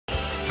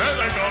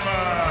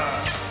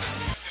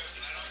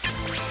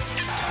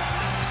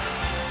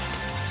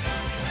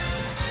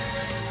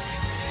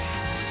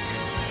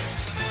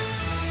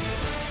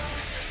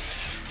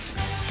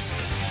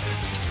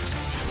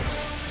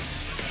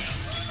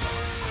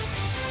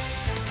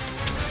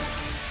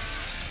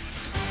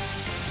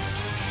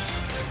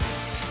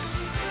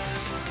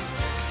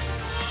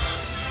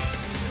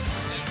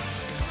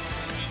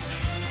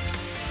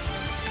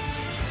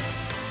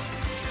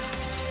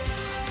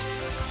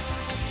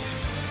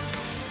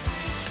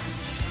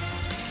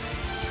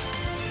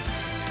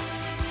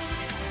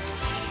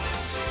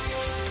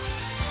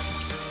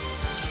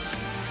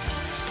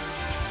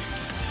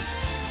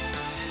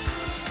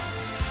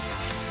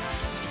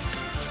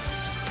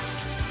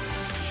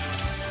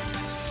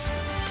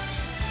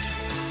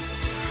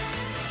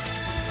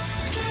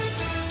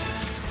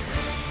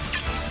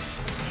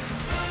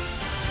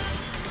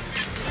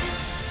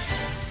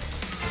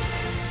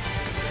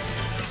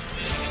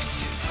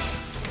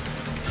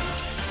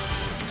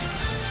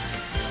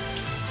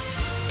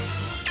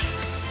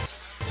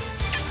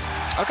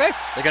Okay,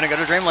 they're gonna go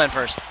to Dreamland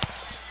first.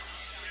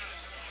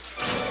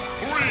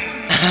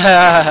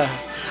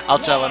 I'll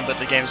tell him, but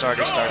the game's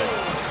already started.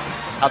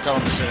 I'll tell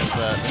him as soon as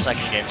the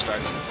second game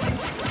starts.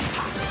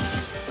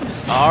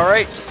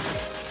 Alright.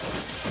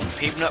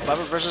 Peabnut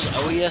Bubber versus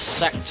OES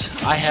Sect.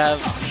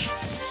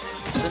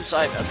 Since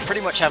I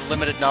pretty much have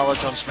limited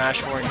knowledge on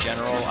Smash 4 in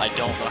general, I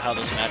don't know how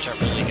this matchup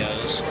really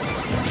goes.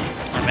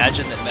 I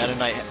imagine that Meta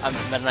Knight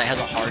has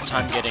a hard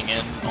time getting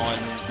in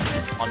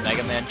on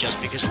Mega Man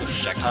just because of the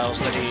projectiles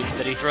that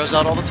he throws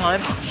out all the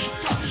time.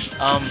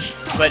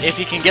 But if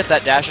he can get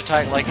that dash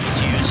attack like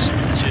he's used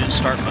to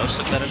start most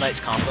of Meta Knight's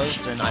combos,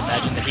 then I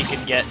imagine that he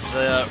can get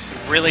the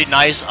really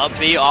nice up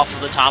B off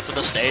of the top of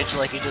the stage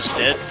like he just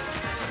did.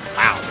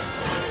 Wow.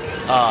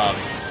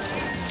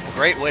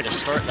 Great way to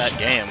start that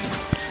game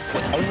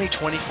with only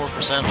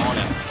 24% on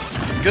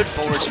it. Good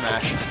forward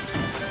smash.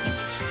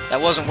 That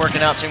wasn't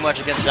working out too much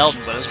against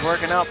Eldon, but it's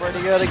working out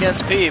pretty good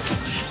against Peeb.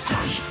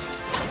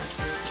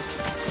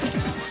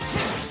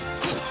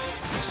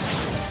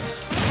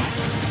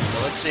 So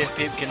let's see if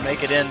Peeb can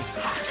make it in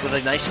with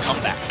a nice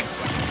comeback.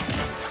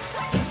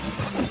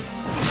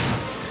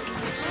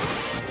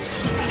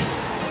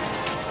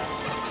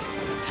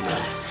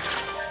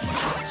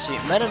 See,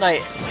 Meta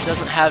Knight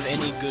doesn't have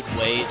any good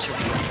way to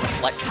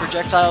reflect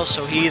projectiles,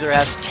 so he either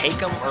has to take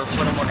them or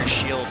put them on his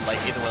shield,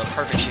 like either with a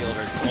perfect shield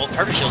or... Well,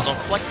 perfect shields don't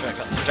reflect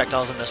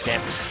projectiles in this game.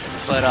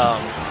 But,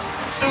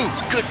 ooh,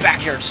 good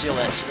back air to seal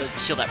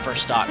that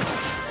first stock.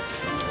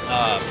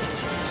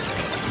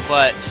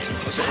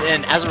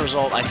 And as a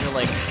result, I feel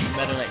like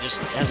Meta Knight just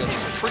has a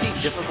pretty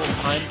difficult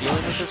time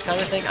dealing with this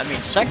kind of thing. I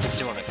mean, Sect is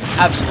doing an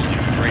absolutely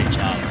great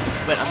job,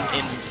 but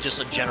in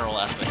just a general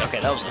aspect. Okay,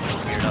 that was a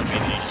weird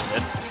upgrade that he just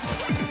did.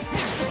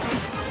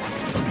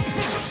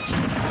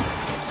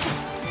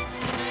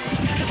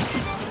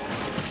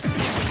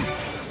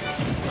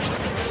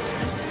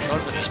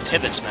 Going for these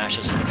pivot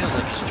smashes, it feels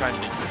like he's trying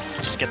to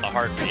just get the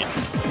hard beat.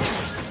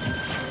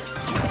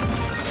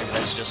 Maybe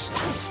that's just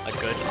a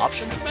good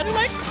option for Meta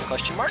Knight?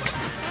 Question mark?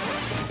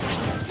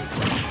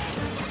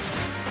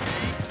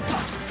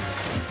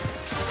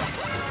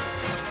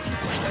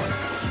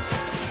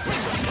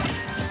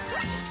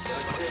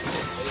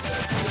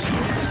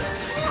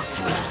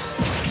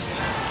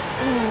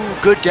 Ooh,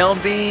 good down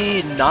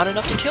B, not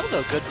enough to kill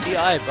though. Good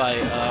DI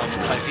by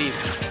Peeb.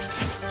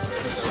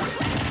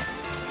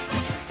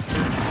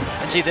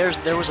 And see,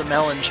 there was a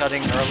melon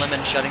shutting, or a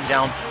lemon shutting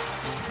down.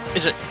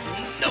 Is it?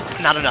 Nope,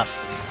 not enough.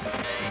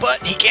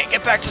 But he can't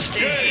get back to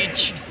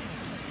stage!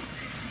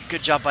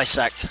 Good job by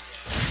Sect.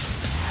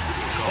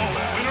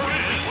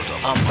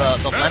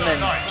 The lemon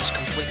just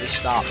completely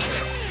stopped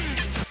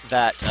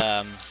that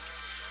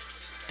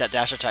that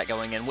dash attack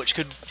going in, which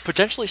could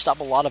potentially stop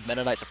a lot of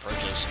Meta Knight's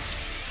approaches.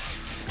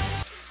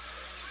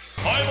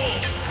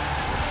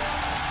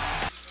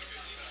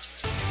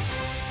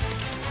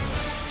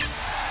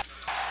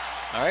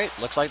 Alright,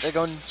 looks like they're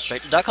going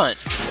straight to Duck Hunt.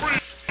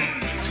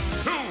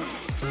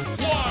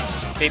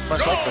 Peeb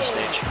must like this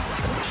stage.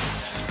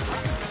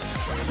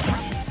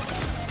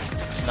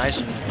 It's nice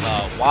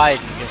and wide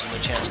and gives him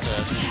a chance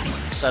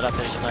to set up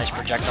his nice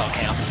projectile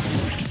camp.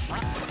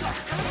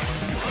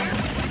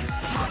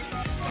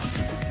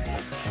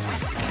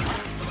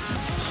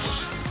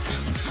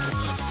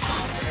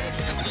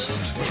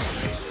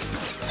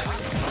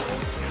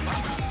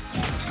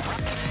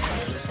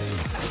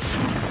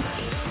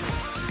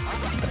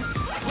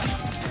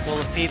 Well,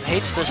 if Peeb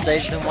hates this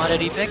stage, then why did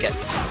he pick it?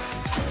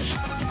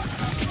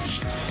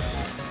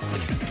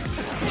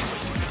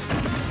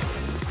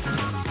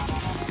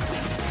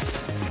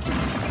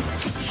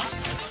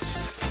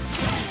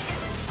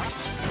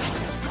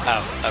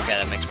 Oh, okay,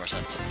 that makes more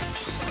sense.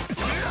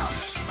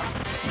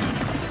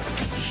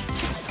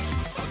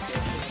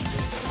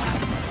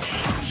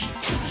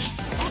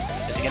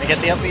 Is he gonna get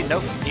the upbeat?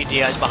 Nope, he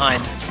DI's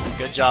behind.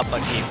 Good job by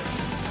Peeb.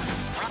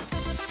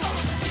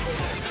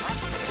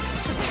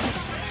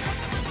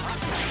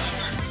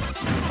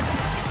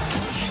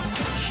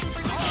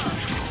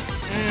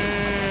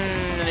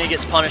 And he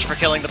gets punished for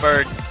killing the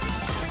bird.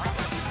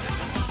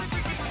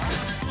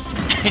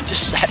 He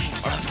just sat in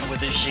front of him with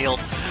his shield.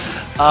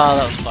 Oh,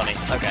 that was funny.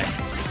 Okay.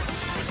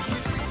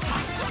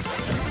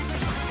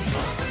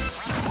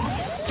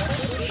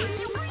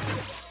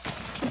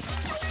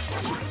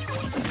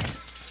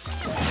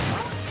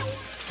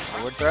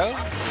 Forward throw?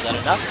 Is that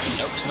enough?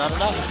 Nope, it's not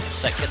enough.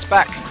 Sect gets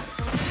back.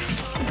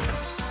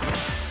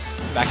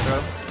 Back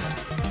throw.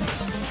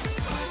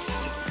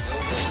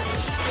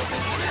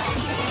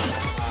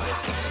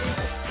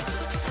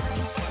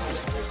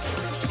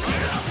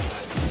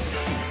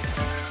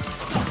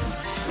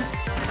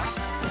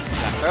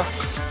 Back throw.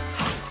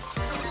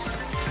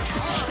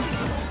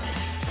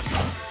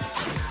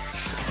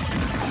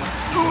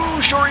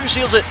 Ooh, Shoryu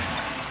seals it!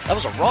 That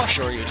was a raw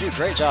Shoryu too,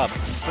 great job.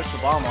 Puts the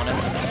bomb on him,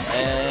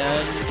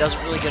 and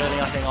doesn't really get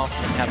anything off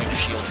from having a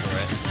shield for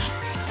it.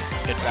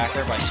 Good back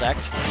there by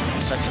Sect.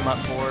 Sets him up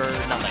for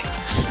nothing.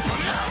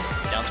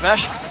 Down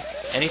smash?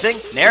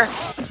 Anything? Nair?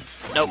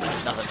 Nope,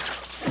 nothing.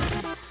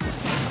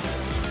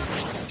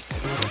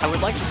 I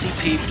would like to see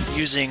Peep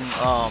using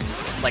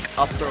like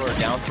up throw or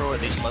down throw at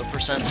these low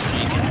percents so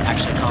you can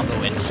actually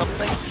combo into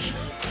something.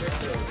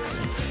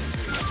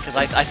 Because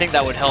I think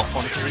that would help for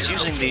him, because he's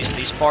using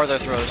these farther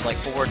throws like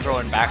forward throw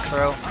and back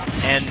throw,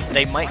 and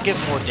they might give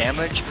more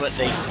damage, but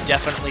they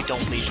definitely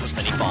don't lead to as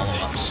many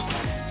follow-ups.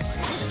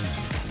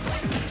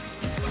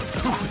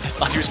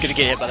 I thought he was going to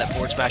get hit by that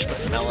forward smash, but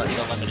the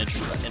lemon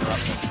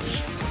interrupts him.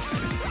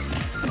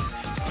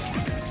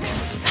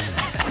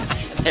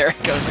 There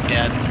it goes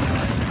again.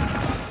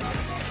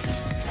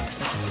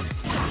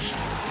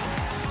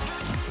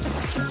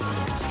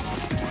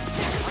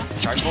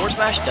 Charge forward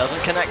smash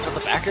doesn't connect, but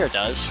the back air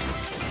does.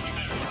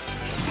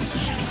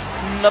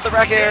 Another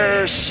back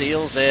air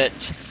seals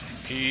it.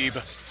 Peeb.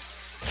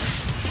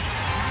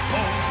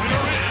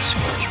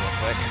 Switch real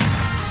quick.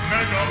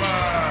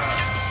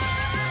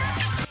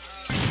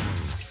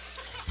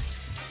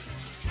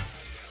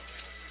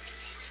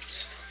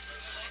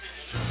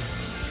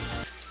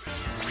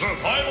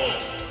 Survival.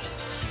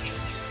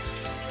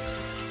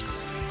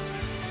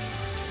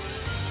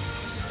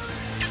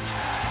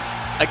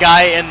 A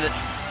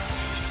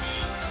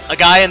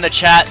guy in the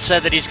chat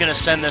said that he's gonna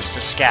send this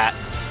to Scat.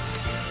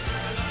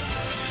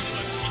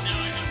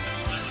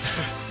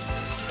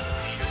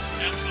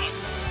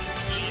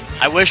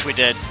 I wish we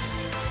did.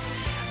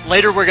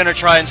 Later we're gonna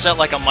try and set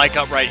like a mic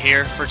up right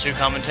here for 2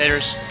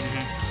 commentators.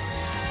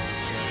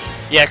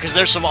 Yeah, because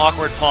there's some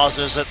awkward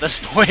pauses at this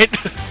point.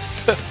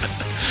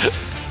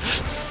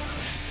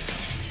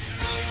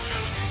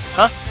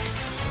 Huh?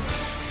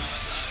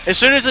 As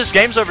soon as this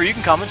game's over, you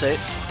can commentate.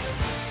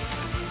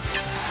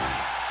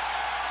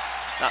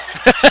 No.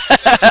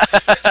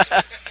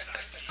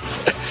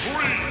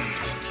 3,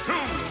 2,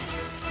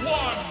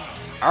 1.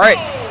 Alright,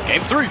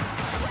 game 3.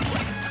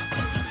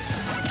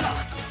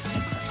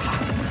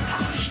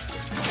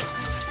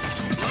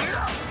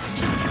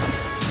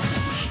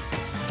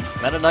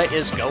 Meta Knight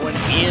is going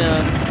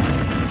in.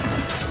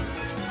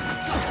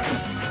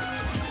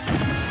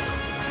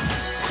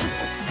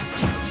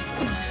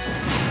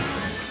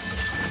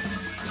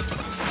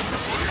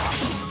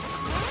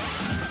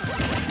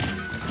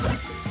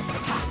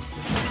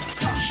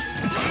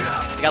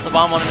 He got the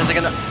bomb on him. Is it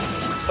gonna...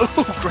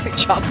 Ooh, great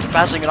job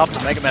passing it off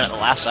to Mega Man at the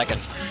last second.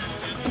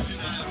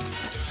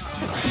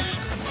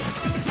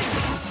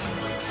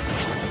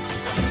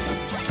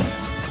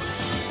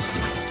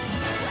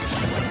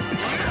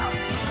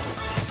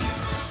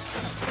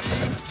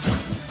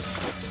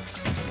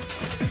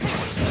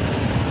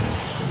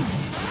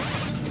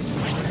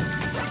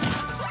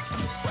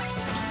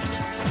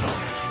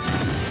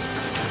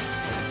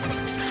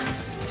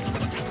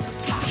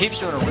 Peep's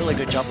doing a really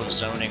good job of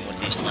zoning with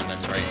these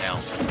lemons right now.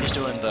 He's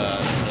doing the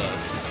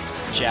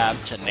jab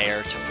to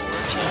nair to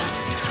forward to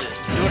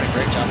doing a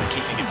great job of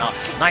keeping him out.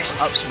 Nice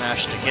up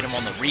smash to get him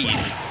on the read.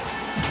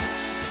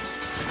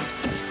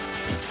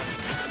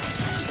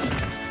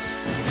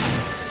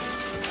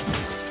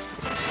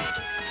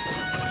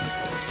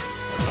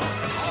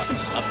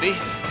 Up B.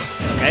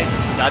 Okay,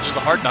 dodges the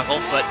hard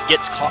knuckle, but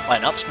gets caught by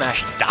an up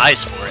smash and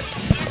dies for it.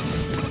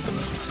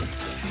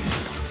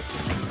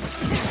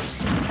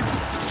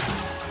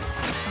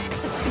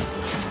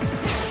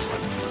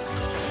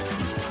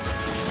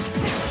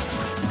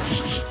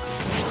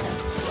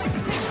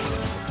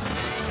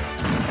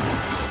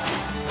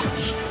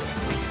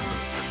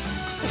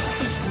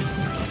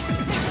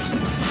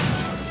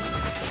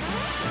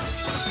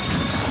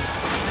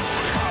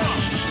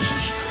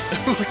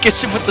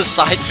 Gets him with the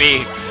side B.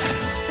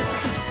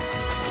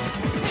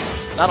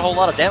 Not a whole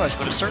lot of damage,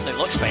 but it certainly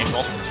looks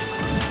painful.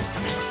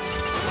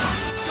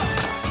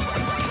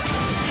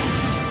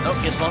 Oh,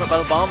 gets blown up by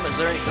the bomb. Is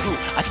there any... Ooh,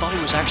 I thought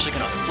he was actually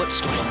going to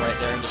footstool him right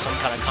there into some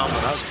kind of combo,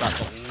 and I was about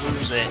to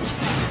lose it.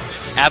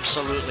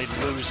 Absolutely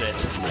lose it.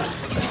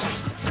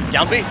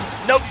 Down B.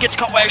 Nope, gets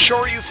caught by a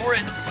Shoryu for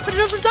it, but he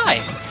doesn't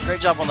die.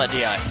 Great job on that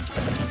DI.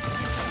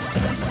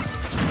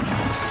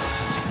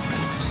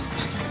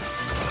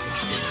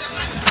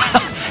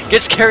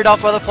 Gets carried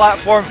off by the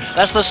platform.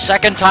 That's the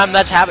second time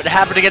that's happened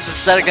against a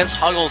set against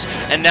Huggles,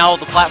 and now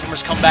the platform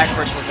has come back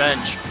for its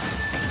revenge.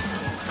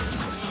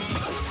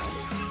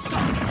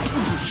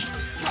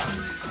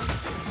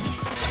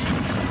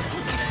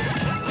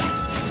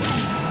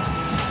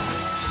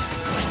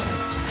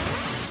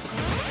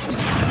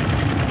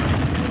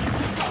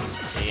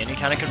 See any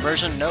kind of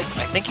conversion? Nope.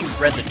 I think you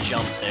read the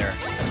jump there.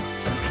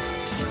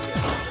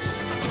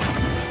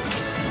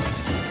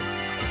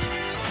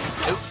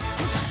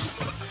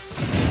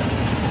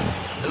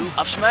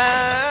 Up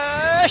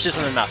smash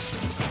isn't enough.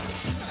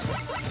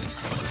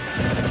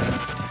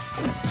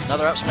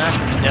 Another up smash,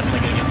 but he's definitely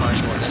going to get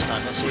punished for it this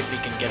time. Let's see if he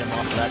can get him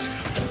off that.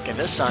 Okay,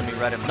 this time he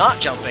read him not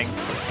jumping,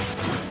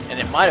 and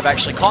it might have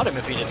actually caught him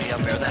if he did the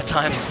up air that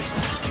time.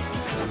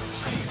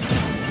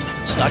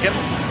 Stuck him.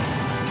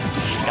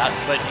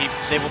 But he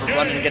was able to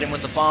run and get him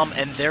with the bomb,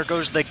 and there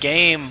goes the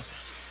game.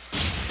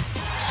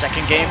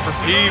 Second game for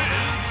Peep.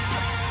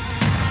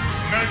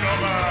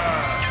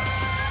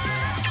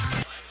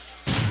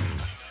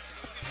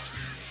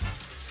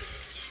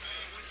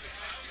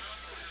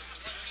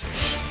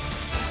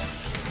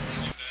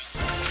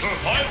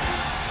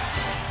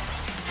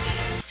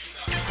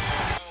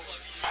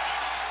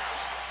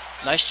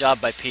 Nice job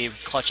by Peeb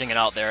clutching it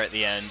out there at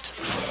the end.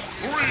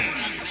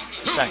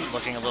 Sect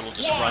looking a little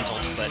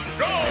disgruntled, but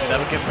maybe that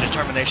would give him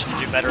determination to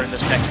do better in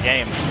this next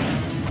game.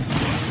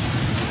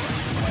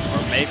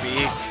 Or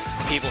maybe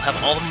Peeb will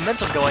have all the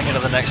momentum going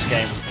into the next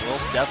game. We'll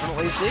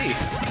definitely see.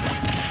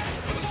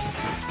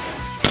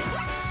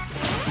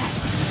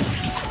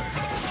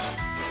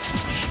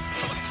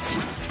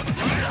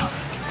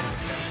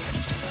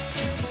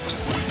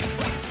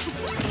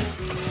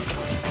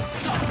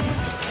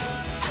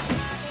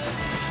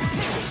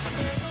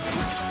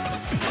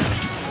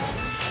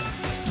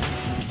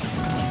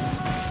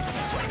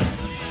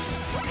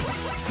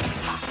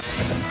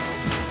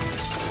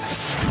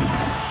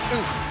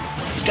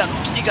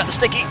 You got the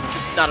sticky.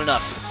 Not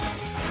enough.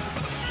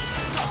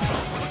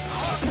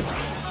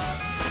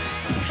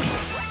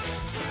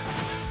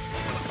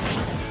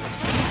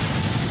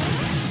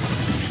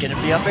 Get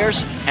him the up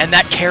airs, and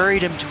that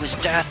carried him to his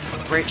death.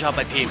 Great job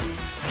by Peeb.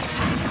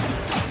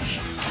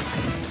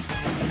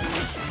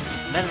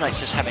 Meta Knight's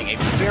just having a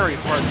very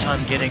hard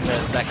time getting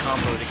that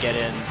combo to get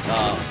in,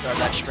 or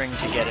that string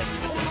to get in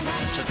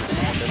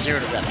with the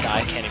 0 to death guy.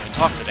 I can't even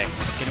talk today.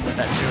 Getting with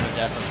that 0 to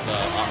death of the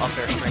up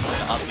air strings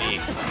and up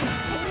B.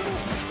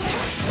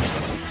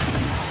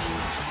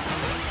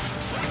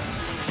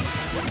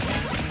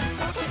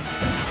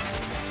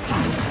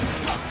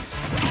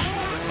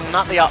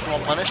 Not the optimal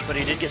punish, but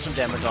he did get some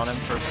damage on him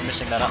for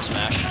missing that up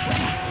smash.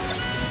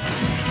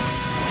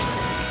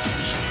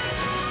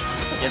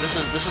 Yeah, this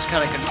is kind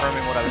of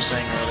confirming what I was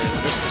saying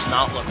earlier. This does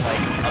not look like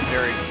a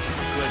very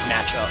good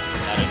matchup for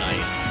Meta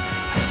Knight,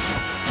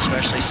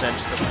 especially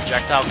since the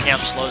projectile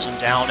camp slows him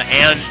down,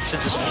 and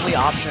since his only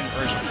option,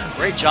 or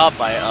great job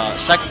by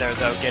Sect there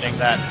though, getting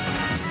that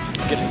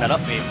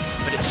up B.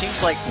 But it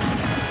seems like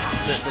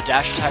the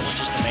dash attack,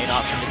 which is the main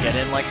option to get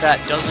in like that,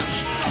 doesn't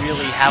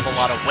really have a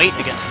lot of weight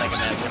against Mega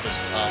Man with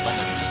his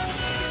lemons.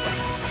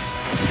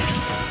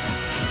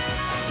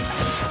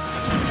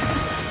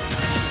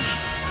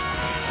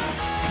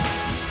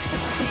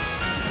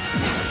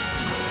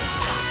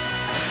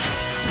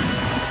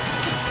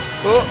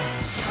 Oh.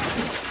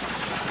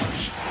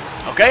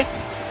 Okay.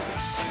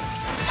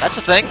 That's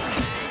a thing.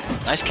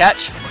 Nice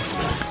catch.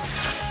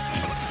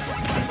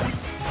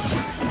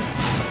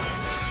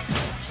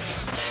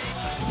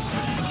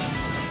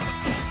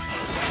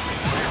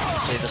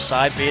 See, the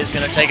side B is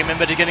going to take him in,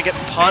 but he's going to get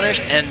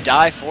punished and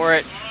die for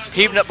it.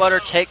 Peabnut Butter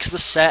takes the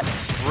set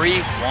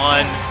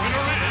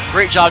 3-1.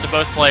 Great job to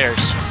both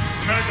players.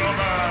 Mega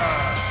Man.